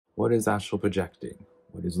What is astral projecting?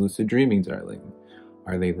 What is lucid dreaming, darling?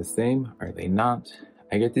 Are they the same? Are they not?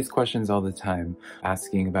 I get these questions all the time,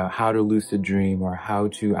 asking about how to lucid dream or how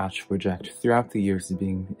to astral project throughout the years of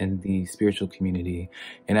being in the spiritual community.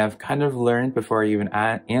 And I've kind of learned before I even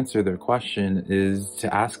answer their question is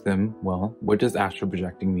to ask them, well, what does astral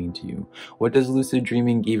projecting mean to you? What does lucid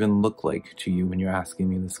dreaming even look like to you when you're asking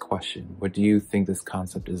me this question? What do you think this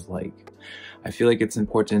concept is like? I feel like it's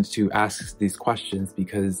important to ask these questions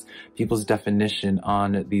because people's definition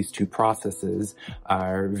on these two processes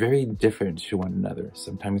are very different to one another.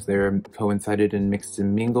 Sometimes they're coincided and mixed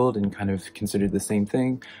and mingled and kind of considered the same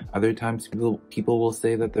thing. Other times people will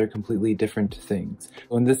say that they're completely different things.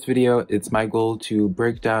 So in this video, it's my goal to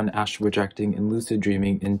break down astral projecting and lucid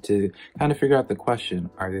dreaming and to kind of figure out the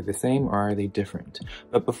question, are they the same or are they different?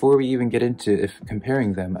 But before we even get into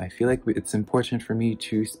comparing them, I feel like it's important for me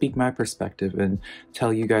to speak my perspective and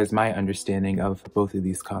tell you guys my understanding of both of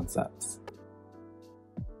these concepts.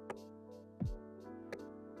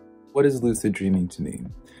 What is lucid dreaming to me?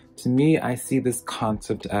 To me, I see this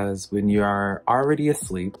concept as when you are already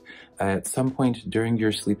asleep, at some point during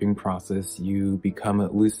your sleeping process, you become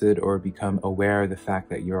lucid or become aware of the fact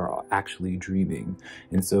that you're actually dreaming.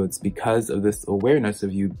 And so it's because of this awareness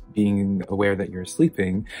of you being aware that you're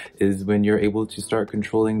sleeping is when you're able to start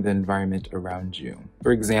controlling the environment around you.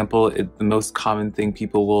 For example, the most common thing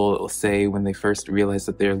people will say when they first realize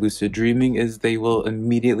that they're lucid dreaming is they will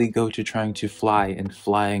immediately go to trying to fly and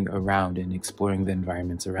flying around and exploring the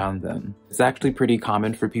environments around them. It's actually pretty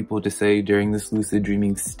common for people to say during this lucid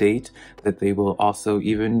dreaming state that they will also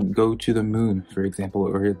even go to the moon, for example,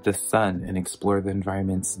 or the sun and explore the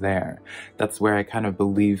environments there. That's where I kind of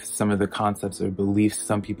believe some of the concepts or beliefs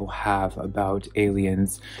some people have about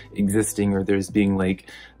aliens existing or there's being like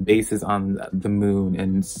bases on the moon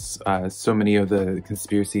and so many of the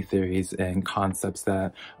conspiracy theories and concepts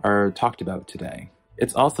that are talked about today.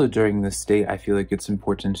 It's also during this state, I feel like it's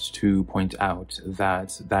important to point out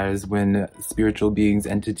that that is when spiritual beings,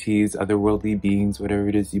 entities, otherworldly beings, whatever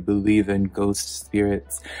it is you believe in, ghosts,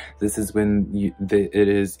 spirits, this is when it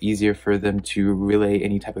is easier for them to relay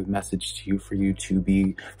any type of message to you,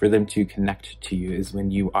 for them to connect to you, is when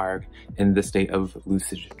you are in the state of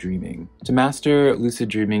lucid dreaming. To master lucid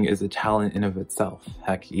dreaming is a talent in of itself.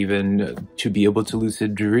 Heck, even to be able to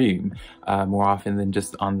lucid dream more often than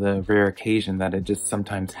just on the rare occasion that it just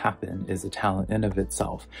sometimes happen is a talent in of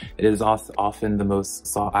itself. It is also often the most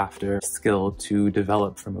sought after skill to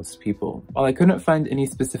develop for most people. While I couldn't find any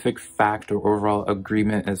specific fact or overall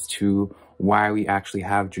agreement as to why we actually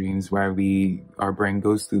have dreams, why our brain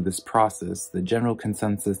goes through this process, the general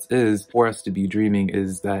consensus is for us to be dreaming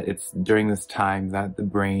is that it's during this time that the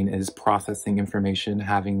brain is processing information,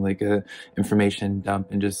 having like a information dump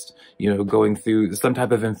and just, going through some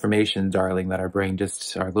type of information, darling, that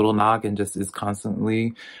our little noggin just is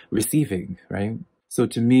constantly receiving, right? So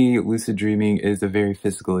to me, lucid dreaming is a very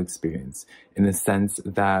physical experience in the sense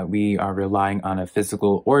that we are relying on a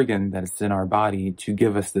physical organ that is in our body to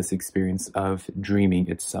give us this experience of dreaming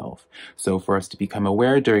itself. So for us to become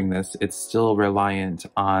aware during this, it's still reliant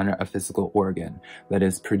on a physical organ that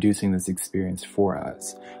is producing this experience for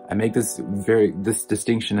us. I make this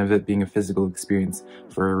distinction of it being a physical experience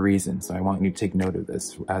for a reason. So I want you to take note of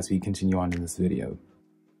this as we continue on in this video.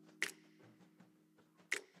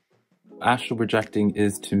 Astral projecting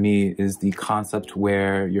to me is the concept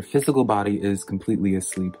where your physical body is completely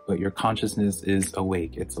asleep, but your consciousness is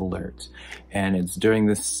awake, it's alert. And it's during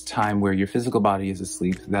this time where your physical body is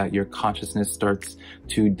asleep that your consciousness starts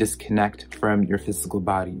to disconnect from your physical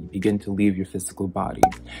body, begin to leave your physical body.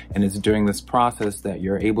 And it's during this process that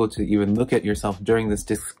you're able to even look at yourself during this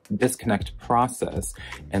disconnect process.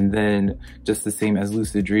 And then just the same as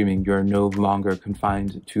lucid dreaming, you're no longer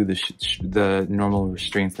confined to the normal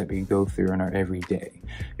restraints that we go through in our everyday.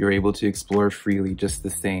 You're able to explore freely just the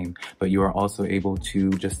same, but you are also able to,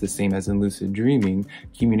 just the same as in lucid dreaming,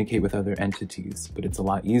 communicate with other entities. But it's a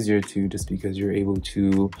lot easier to just because you're able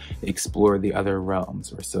to explore the other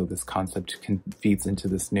realms, or so this concept feeds into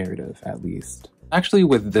this narrative, at least. Actually,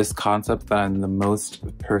 with this concept that I'm the most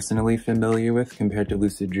personally familiar with compared to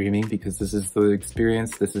lucid dreaming, because this is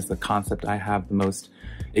the concept I have the most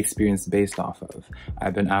experience based off of.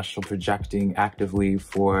 I've been astral projecting actively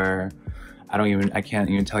for, I can't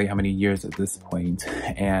even tell you how many years at this point.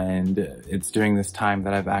 And it's during this time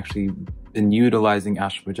that I've actually been utilizing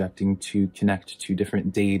astral projecting to connect to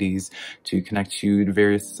different deities, to connect to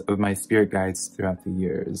various of my spirit guides throughout the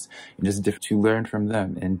years, and just to learn from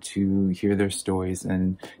them and to hear their stories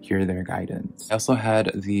and hear their guidance. I also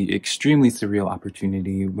had the extremely surreal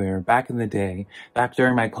opportunity where back in the day, back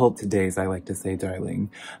during my cult days, I like to say,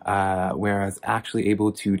 darling, where I was actually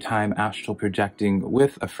able to time astral projecting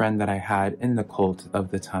with a friend that I had in the cult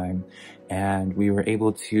of the time. And we were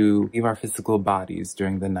able to leave our physical bodies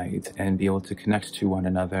during the night and be able to connect to one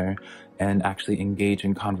another and actually engage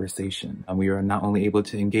in conversation. And we were not only able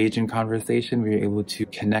to engage in conversation, we were able to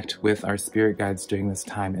connect with our spirit guides during this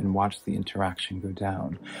time and watch the interaction go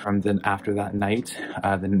down. From then after that night,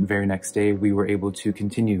 the very next day, we were able to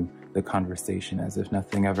continue the conversation as if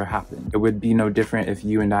nothing ever happened. It would be no different if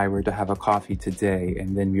you and I were to have a coffee today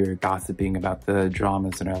and then we were gossiping about the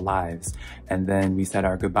dramas in our lives, and then we said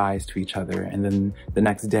our goodbyes to each other, and then the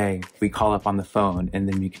next day we call up on the phone and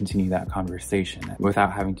then we continue that conversation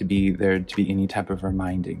without having to be there to be any type of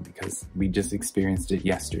reminding because we just experienced it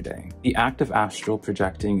yesterday. The act of astral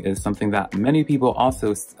projecting is something that many people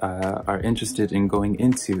also are interested in going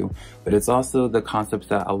into, but it's also the concept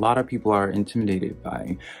that a lot of people are intimidated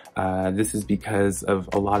by. This is because of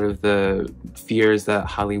a lot of the fears that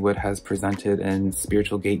Hollywood has presented and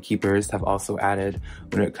spiritual gatekeepers have also added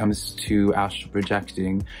when it comes to astral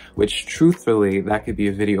projecting, which truthfully, that could be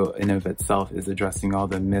a video in of itself, is addressing all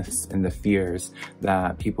the myths and the fears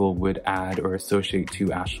that people would add or associate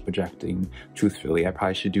to astral projecting. Truthfully, I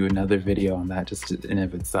probably should do another video on that just in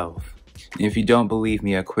of itself. If you don't believe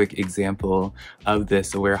me, a quick example of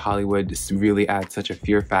this where Hollywood just really adds such a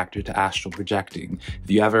fear factor to astral projecting.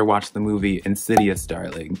 If you ever watched the movie Insidious,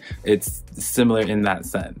 darling, it's similar in that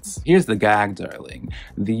sense. Here's the gag, darling.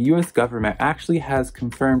 The US government actually has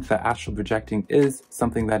confirmed that astral projecting is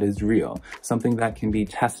something that is real, something that can be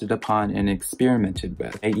tested upon and experimented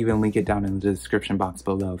with. I even link it down in the description box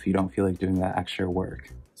below if you don't feel like doing that extra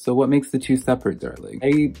work. So what makes the two separate, darling?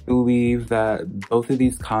 I believe that both of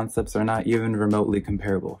these concepts are not even remotely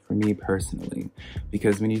comparable for me personally,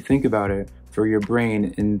 because when you think about it, for your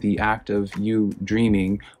brain in the act of you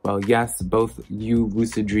dreaming, well, yes, both you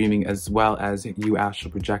lucid dreaming as well as you astral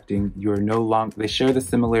projecting, you are no longer, they share the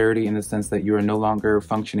similarity in the sense that you are no longer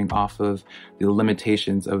functioning off of the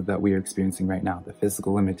limitations of that we are experiencing right now, the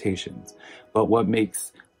physical limitations. But what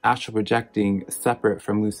makes astral projecting separate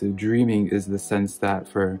from lucid dreaming is the sense that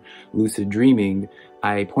for lucid dreaming,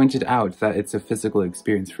 I pointed out that it's a physical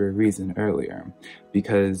experience for a reason earlier,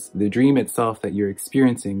 because the dream itself that you're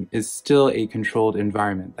experiencing is still a controlled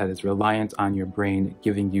environment that is reliant on your brain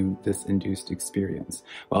giving you this induced experience.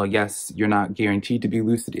 While yes, you're not guaranteed to be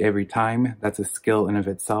lucid every time, that's a skill in of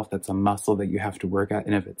itself, that's a muscle that you have to work at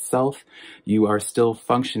in of itself, you are still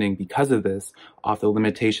functioning because of this off the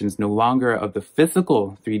limitations no longer of the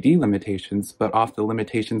physical 3D limitations, but off the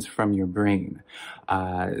limitations from your brain.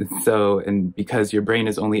 And because your brain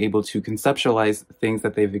is only able to conceptualize things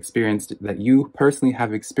that they've experienced, that you personally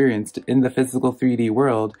have experienced in the physical 3D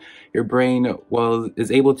world, your brain, well, is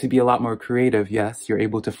able to be a lot more creative. Yes, you're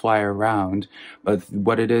able to fly around, but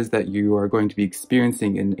what it is that you are going to be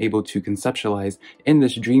experiencing and able to conceptualize in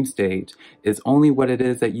this dream state is only what it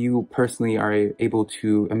is that you personally are able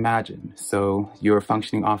to imagine. So you're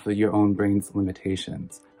functioning off of your own brain's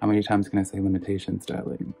limitations. How many times can I say limitations,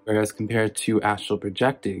 darling? Whereas compared to astral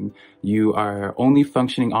projecting, you are only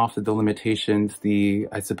functioning off of the limitations,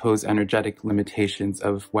 I suppose, energetic limitations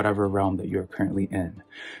of whatever realm that you're currently in.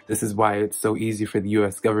 This is why it's so easy for the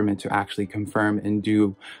US government to actually confirm and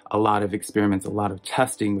do a lot of experiments, a lot of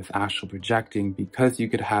testing with astral projecting, because you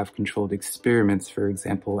could have controlled experiments, for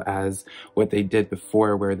example, as what they did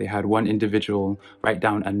before, where they had one individual write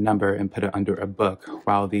down a number and put it under a book,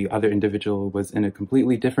 while the other individual was in a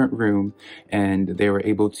completely different room, and they were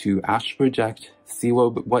able to astral project, see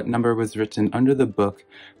what number was written under the book,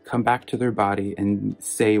 come back to their body and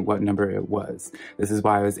say what number it was. This is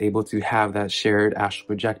why I was able to have that shared astral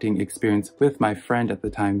projecting experience with my friend at the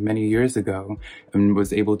time many years ago, and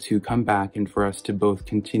was able to come back and for us to both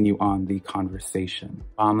continue on the conversation.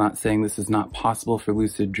 While I'm not saying this is not possible for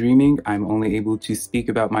lucid dreaming, I'm only able to speak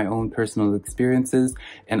about my own personal experiences,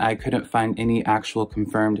 and I couldn't find any actual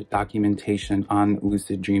confirmed documentation on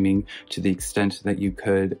lucid dreaming to the extent that you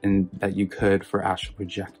could for astral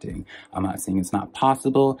projecting. I'm not saying it's not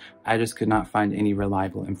possible, I just could not find any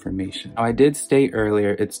reliable information. Now, I did state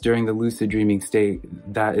earlier, it's during the lucid dreaming state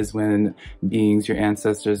that is when beings, your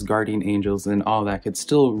ancestors, guardian angels, and all that could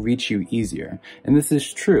still reach you easier. And this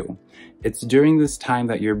is true. It's during this time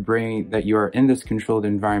that you are in this controlled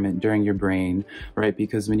environment during your brain, right?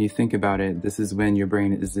 Because when you think about it, this is when your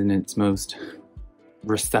brain is in its most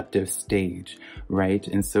receptive stage, right?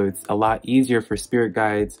 And so it's a lot easier for spirit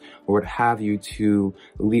guides or what have you to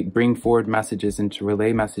bring forward messages and to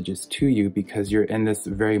relay messages to you because you're in this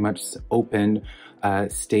very much open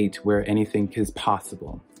state where anything is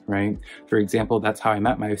possible. Right? For example, that's how I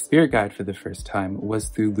met my spirit guide for the first time, was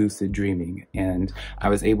through lucid dreaming. And I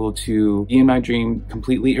was able to be in my dream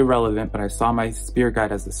completely irrelevant, but I saw my spirit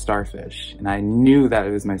guide as a starfish. And I knew that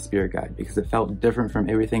it was my spirit guide because it felt different from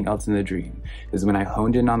everything else in the dream. Because when I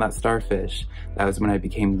honed in on that starfish, that was when I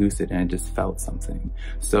became lucid and it just felt something.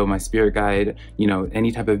 So my spirit guide, you know,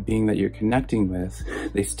 any type of being that you're connecting with,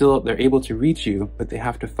 they're able to reach you, but they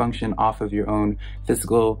have to function off of your own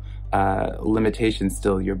physical limitations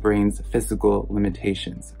still, your brain's physical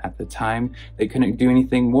limitations. At the time, they couldn't do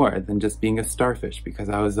anything more than just being a starfish because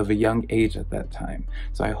I was of a young age at that time.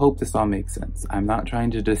 So I hope this all makes sense. I'm not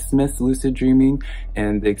trying to dismiss lucid dreaming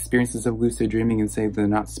and the experiences of lucid dreaming and say they're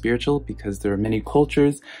not spiritual, because there are many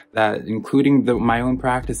cultures that, including my own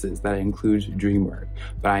practices, that include dream work.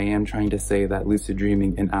 But I am trying to say that lucid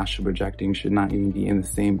dreaming and astral projecting should not even be in the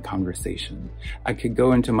same conversation. I could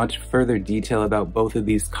go into much further detail about both of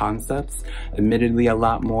these concepts, admittedly a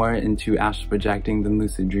lot more into astral projecting than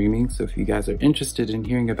lucid dreaming, so if you guys are interested in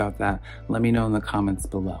hearing about that, let me know in the comments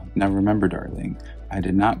below. Now remember, darling, I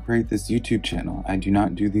did not create this YouTube channel. I do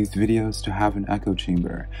not do these videos to have an echo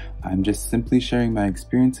chamber. I'm just simply sharing my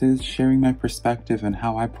experiences, sharing my perspective and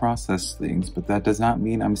how I process things, but that does not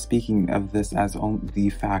mean I'm speaking of this as the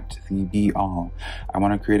fact, the be-all. I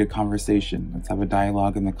want to create a conversation. Let's have a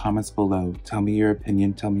dialogue in the comments below. Tell me your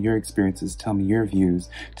opinion, tell me your experiences, tell me your views,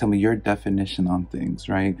 tell me your definition on things,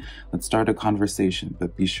 right? Let's start a conversation,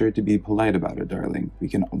 but be sure to be polite about it, darling.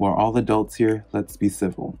 We're all adults here. Let's be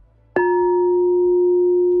civil.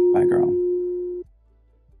 Bye, girl.